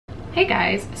Hey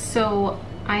guys, so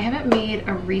I haven't made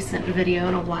a recent video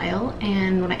in a while,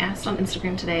 and when I asked on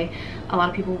Instagram today, a lot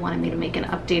of people wanted me to make an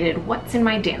updated what's in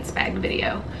my dance bag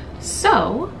video.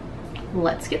 So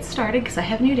let's get started because I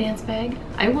have a new dance bag.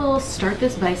 I will start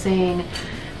this by saying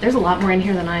there's a lot more in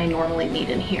here than I normally need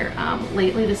in here.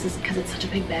 Lately, this is because it's such a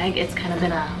big bag, it's kind of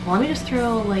been a, well, let me just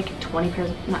throw like 20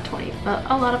 pairs, not 20, but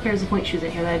a lot of pairs of pointe shoes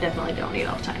in here that I definitely don't need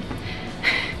all the time.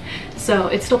 So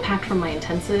it's still packed from my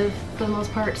intensive for the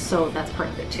most part, so that's part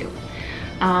of it too.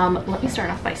 Let me start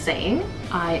off by saying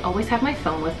I always have my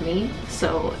phone with me,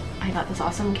 so I got this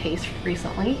awesome case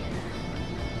recently.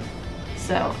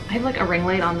 So I have like a ring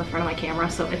light on the front of my camera,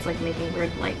 so it's like making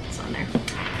weird lights on there.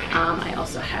 I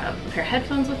also have a pair of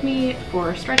headphones with me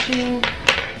for stretching,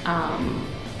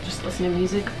 just listening to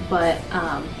music, but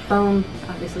phone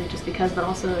obviously just because, but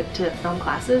also to film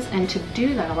classes. And to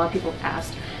do that, a lot of people have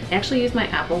asked, I actually use my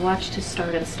Apple Watch to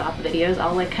start and stop videos.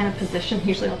 I'll like kind of position,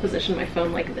 usually I'll position my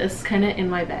phone like this kind of in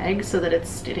my bag so that it's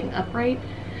sitting upright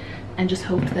and just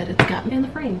hope that it's got me in the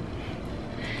frame.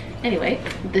 Anyway,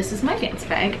 this is my dance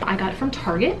bag. I got it from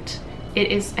Target. It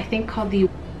is, I think, called the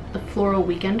Floral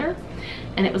Weekender,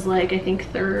 and it was like, I think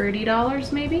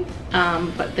 $30 maybe.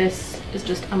 But this is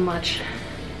just a much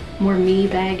more me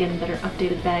bag and better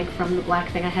updated bag from the black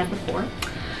thing I had before.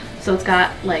 So it's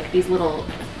got like these little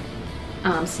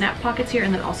snap pockets here,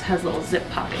 and then it also has little zip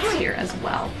pockets here as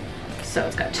well. So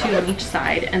it's got two on each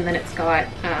side, and then it's got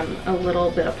a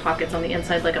little bit of pockets on the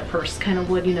inside like a purse kind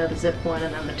of would, you know, the zip one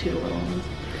and then the two little ones.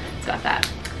 It's got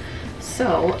that.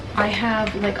 So I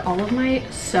have like all of my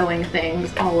sewing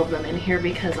things, all of them in here,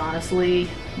 because honestly,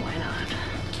 why not?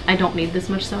 I don't need this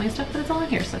much sewing stuff, but it's all in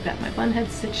here. So I've got my bun head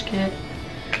stitch kit,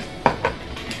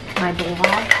 my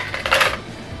block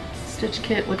stitch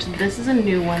kit, which this is a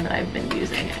new one that I've been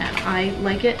using and I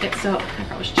like it. It's so, I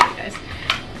probably should show you guys.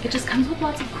 It just comes with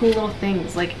lots of cool little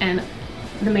things, like, and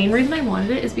the main reason I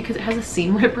wanted it is because it has a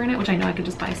seam ripper in it, which I know I could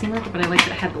just buy a seam ripper, but I liked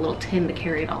that it had the little tin to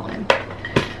carry it all in.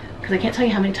 Because I can't tell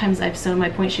you how many times I've sewn my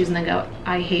pointe shoes and then go,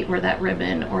 I hate where that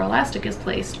ribbon or elastic is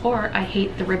placed, or I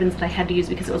hate the ribbons that I had to use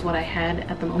because it was what I had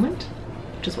at the moment,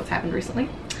 which is what's happened recently.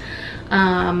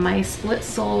 My split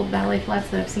sole ballet flats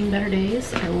that I've seen better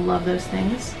days. I love those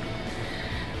things.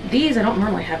 These I don't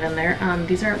normally have in there.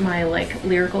 These are my like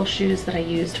lyrical shoes that I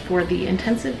used for the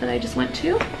intensive that I just went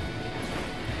to.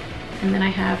 And then I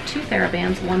have two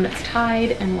TheraBands, one that's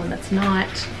tied and one that's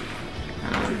not.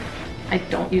 I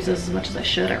don't use those as much as I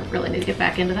should. I really need to get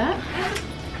back into that.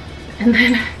 And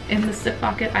then in the zip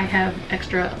pocket, I have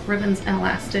extra ribbons and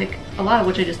elastic, a lot of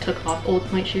which I just took off old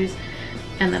pointe shoes,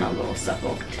 and then a little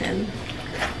Suffolk tin.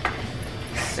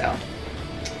 So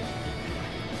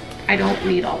I don't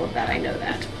need all of that, I know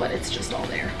that, but it's just all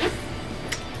there.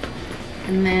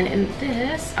 And then in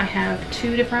this, I have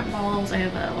two different balls. I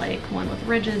have a like one with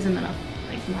ridges and then a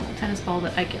like normal tennis ball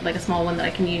that I get, like a small one that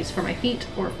I can use for my feet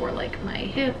or for like my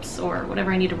hips or whatever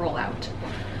I need to roll out.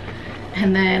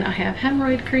 And then I have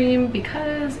hemorrhoid cream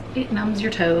because it numbs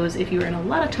your toes if you're in a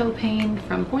lot of toe pain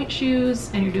from pointe shoes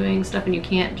and you're doing stuff and you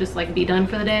can't just like be done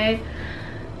for the day,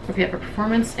 or if you have a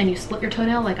performance and you split your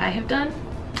toenail like I have done.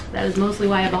 That is mostly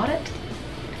why I bought it.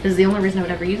 This is the only reason I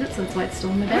would ever use it, so that's why it's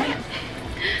still in my bag.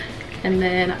 And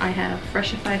then I have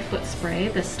Freshify foot spray.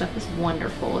 This stuff is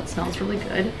wonderful. It smells really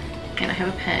good. And I have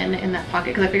a pen in that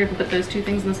pocket because I figured if I put those two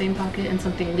things in the same pocket and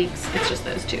something leaks, it's just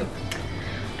those two.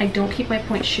 I don't keep my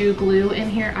pointe shoe glue in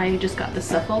here. I just got the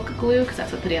Suffolk glue because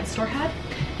that's what the dance store had.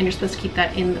 And you're supposed to keep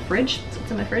that in the fridge, so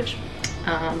it's in my fridge.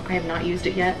 I have not used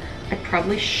it yet. I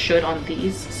probably should on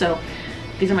these. So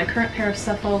these are my current pair of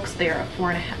Suffolks. They are a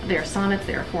 4.5. They are Sonnets.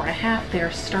 They are 4.5. They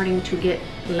are starting to get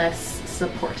less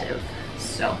supportive,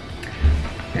 so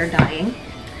they're dying.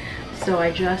 So I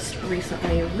just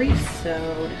recently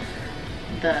re-sewed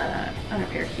the other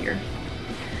pair here.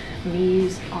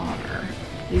 These are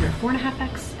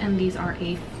 4.5X and these are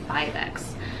a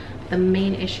 5X. The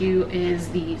main issue is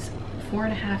these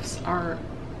 4.5s are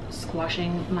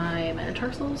squashing my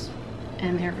metatarsals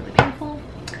and they're really painful.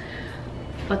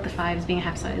 But the 5s, being a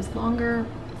half size longer,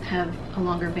 have a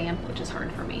longer band, which is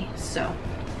hard for me. So,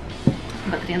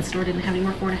 but the dance store didn't have any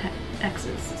more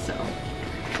 4.5Xs, so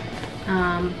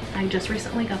I just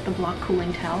recently got the Block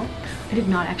cooling towel. I did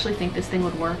not actually think this thing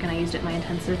would work, and I used it in my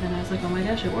intensive and I was like, oh my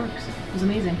gosh, it works. It was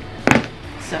amazing.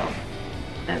 So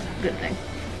that's a good thing.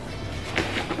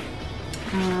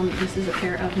 This is a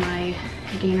pair of my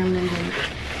Gainer Minden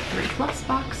 3+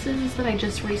 boxes that I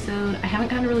just re-sewed. I haven't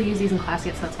gotten to really use these in class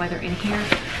yet, so that's why they're in here.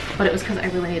 But it was because I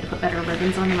really needed to put better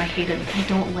ribbons on them. I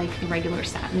don't like the regular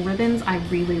satin ribbons. I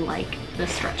really like the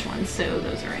stretch ones, so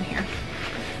those are in here.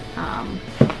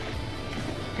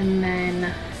 And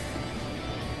then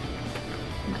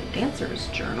my dancer's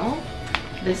journal.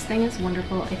 This thing is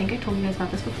wonderful. I think I told you guys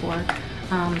about this before.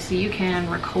 So you can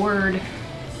record,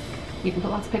 you can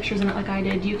put lots of pictures in it like I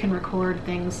did. You can record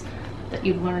things that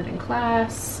you've learned in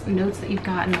class, notes that you've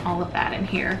gotten, all of that in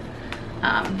here.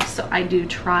 So I do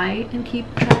try and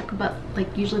keep track, but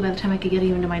like usually by the time I could get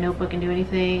even to my notebook and do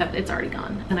anything, it's already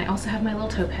gone. And I also have my little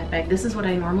toe pad bag. This is what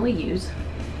I normally use.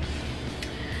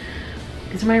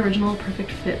 These are my original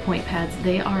Perfect Fit point pads.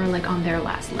 They are like on their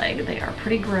last leg. They are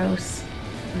pretty gross.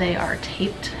 They are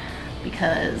taped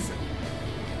because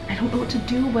I don't know what to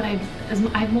do, but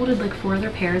I've molded like 4 other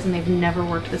pairs and they've never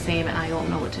worked the same, and I don't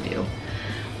know what to do.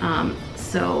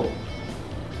 So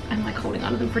I'm like holding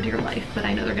on to them for dear life, but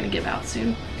I know they're gonna give out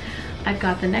soon. I've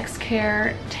got the Next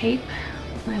Care tape.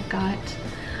 I've got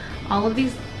all of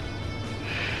these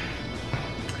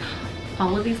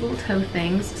little toe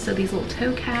things. So these little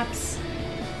toe caps,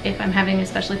 if I'm having,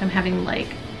 especially if I'm having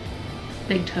like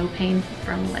big toe pain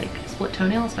from like split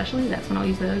toenail especially, that's when I'll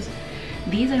use those.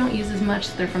 These I don't use as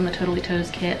much. They're from the Totally Toes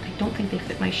kit. I don't think they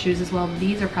fit my shoes as well.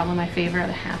 These are probably my favorite,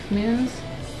 the Half Moons.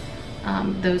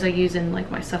 Those I use in like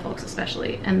my Suffolks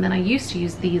especially. And then I used to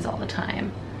use these all the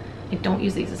time. I don't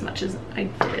use these as much as I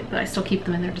did, but I still keep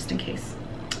them in there just in case.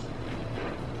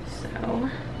 So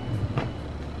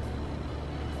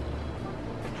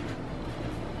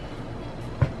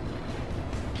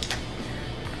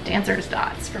Dancer's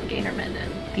Dots from Gainer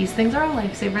Mendon. These things are a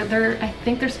lifesaver. I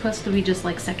think they're supposed to be just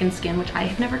like second skin, which I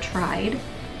have never tried,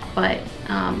 but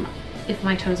if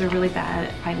my toes are really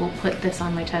bad, I will put this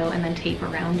on my toe and then tape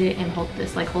around it and hold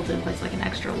this, like holds it in place like an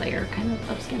extra layer kind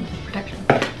of skin protection.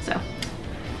 So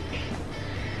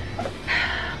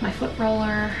my foot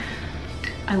roller,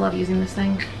 I love using this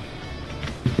thing.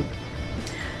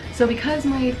 So because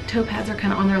my toe pads are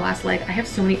kind of on their last leg, I have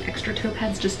so many extra toe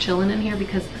pads just chilling in here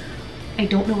because I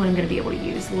don't know what I'm going to be able to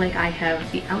use. Like I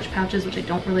have the Ouch pouches, which I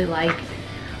don't really like.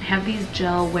 I have these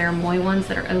gel Wear Moi ones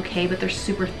that are okay, but they're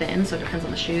super thin, so it depends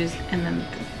on the shoes. And then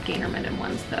the Gainer Mendon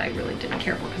ones that I really didn't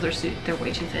care for because they're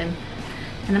way too thin.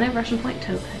 And then I have Russian Point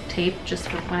toe tape just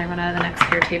for when I run out of the Next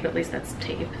Care tape. At least that's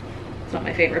tape. It's not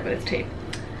my favorite, but it's tape.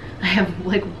 I have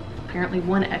like apparently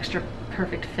one extra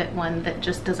Perfect Fit one that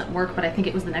just doesn't work, but I think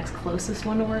it was the next closest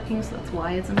one to working, so that's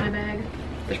why it's in my bag.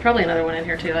 There's probably another one in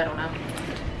here too, I don't know.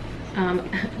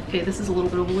 Okay, this is a little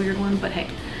bit of a weird one, but hey,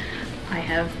 I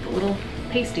have the little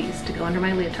pasties to go under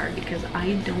my leotard because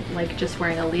I don't like just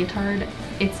wearing a leotard.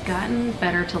 It's gotten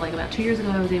better to like about 2 years ago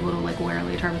I was able to like wear a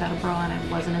leotard without a bra and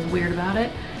I wasn't as weird about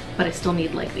it, but I still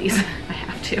need like these. I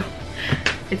have to.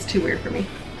 It's too weird for me.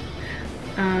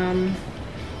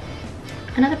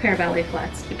 Another pair of ballet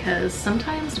flats because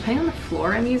sometimes depending on the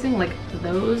floor I'm using, like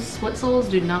those split soles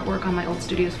do not work on my old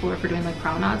studio's floor for doing like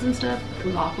promenades and stuff. It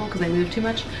was awful because I moved too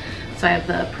much. So I have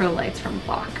the Pro Lights from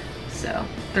Bach. So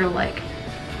they're like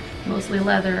mostly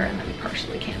leather and then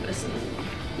partially canvas, and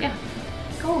yeah,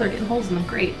 oh, they're getting holes in them,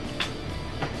 great.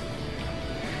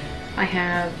 I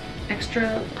have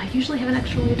extra, I usually have an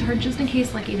extra leotard just in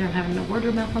case like either I'm having a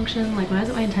wardrobe malfunction. Like when I was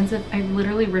at my intensive, I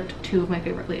literally ripped 2 of my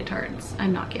favorite leotards.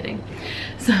 I'm not kidding.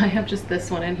 So I have just this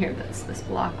one in here, that's this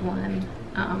block one.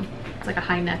 It's like a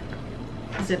high neck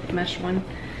zip mesh one.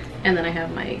 And then I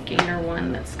have my Gainer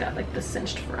one that's got like the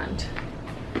cinched front.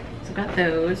 So I've got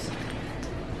those.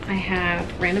 I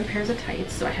have random pairs of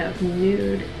tights. So I have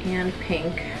nude and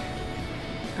pink.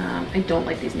 I don't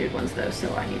like these nude ones though,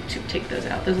 so I need to take those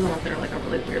out. Those are the ones that are like a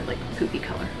really weird like poopy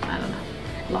color. I don't know.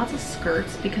 Lots of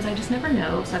skirts because I just never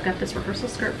know. So I've got this rehearsal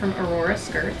skirt from Aurora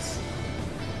Skirts.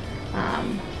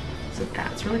 So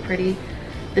that's really pretty.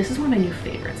 This is one of my new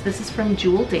favorites. This is from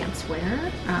Jewel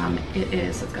Dancewear.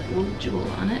 It's got a little jewel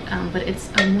on it, but it's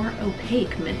a more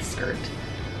opaque mid skirt,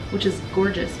 which is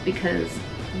gorgeous because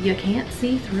you can't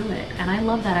see through it. And I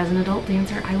love that as an adult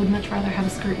dancer. I would much rather have a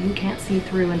skirt you can't see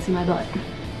through and see my butt.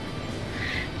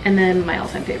 And then my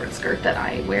all-time favorite skirt that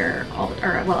I wear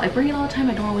well, I bring it all the time.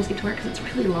 I don't always get to wear it because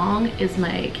it's really long, is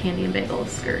my Candy and Bagel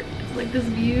skirt. It's like this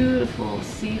beautiful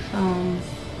seafoam.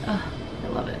 Ugh, I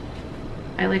love it.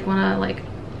 I like wanna like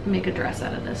make a dress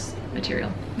out of this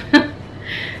material.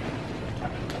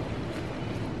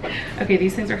 Okay,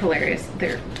 these things are hilarious.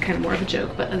 They're kind of more of a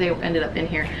joke, but they ended up in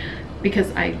here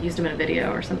because I used them in a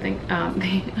video or something.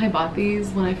 I bought these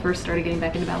when I first started getting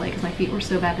back into ballet because my feet were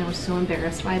so bad and I was so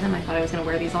embarrassed by them. I thought I was gonna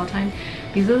wear these all the time.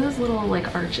 These are those little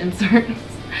like arch inserts.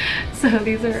 So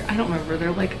these are, I don't remember,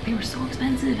 they were so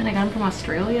expensive and I got them from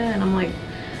Australia, and I'm like,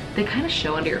 they kind of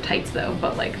show under your tights though,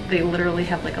 but like they literally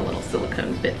have like a little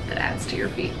silicone bit that adds to your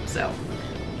feet. So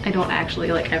I don't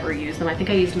actually like ever use them. I think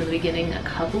I used them in the beginning a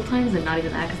couple times and not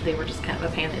even that because they were just kind of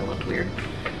a pain. They looked weird.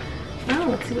 Oh,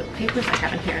 let's see what papers I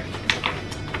have in here.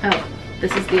 Oh,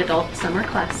 This is the adult summer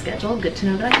class schedule. Good to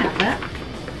know that I have that.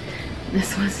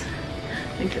 This was,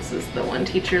 I think this is the one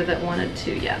teacher that wanted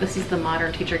to, yeah, this is the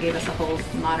modern teacher, gave us a whole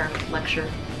modern lecture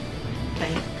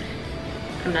thing.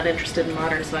 I'm not interested in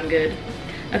modern, so I'm good.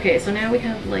 Okay, so now we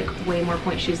have like way more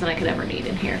point shoes than I could ever need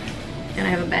in here. And I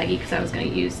have a baggie because I was going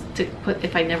to use to put,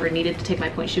 if I never needed to take my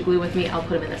point shoe glue with me, I'll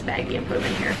put them in this baggie and put them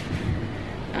in here.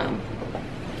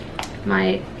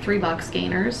 My 3-box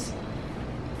gainers.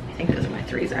 I think those are my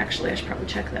 3s actually. I should probably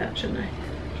check that, shouldn't I?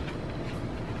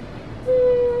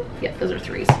 Yep, those are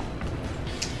 3s.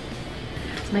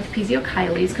 My Capezio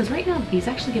Kylies, because right now these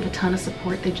actually give a ton of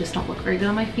support. They just don't look very good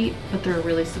on my feet, but they're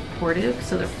really supportive,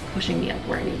 so they're pushing me up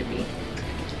where I need to be.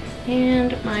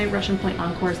 And my Russian Point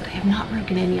Encores that I have not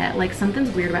broken in yet. Like,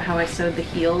 something's weird about how I sewed the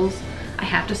heels. I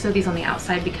have to sew these on the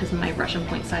outside because my Russian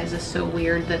Point size is so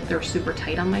weird that they're super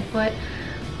tight on my foot.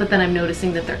 But then I'm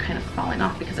noticing that they're kind of falling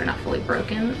off because they're not fully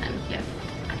broken, and yeah,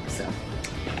 so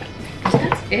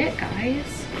that's it,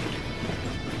 guys.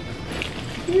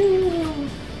 Ooh.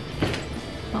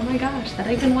 Oh my gosh,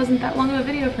 that even wasn't that long of a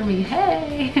video for me,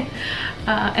 hey!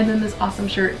 And then this awesome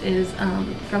shirt is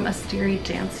from Asteri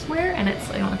Dancewear, and it's,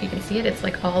 I don't know if you can see it, it's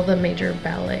like all the major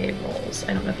ballet roles.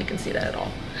 I don't know if you can see that at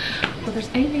all. Well, if there's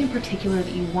anything in particular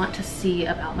that you want to see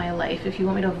about my life, if you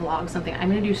want me to vlog something, I'm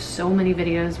gonna do so many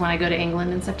videos when I go to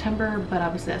England in September, but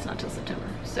obviously that's not till September,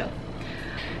 so.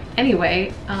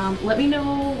 Anyway, let me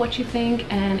know what you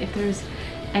think and if there's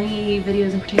any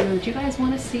videos in particular that you guys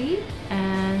want to see,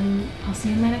 and I'll see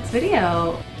you in my next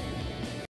video.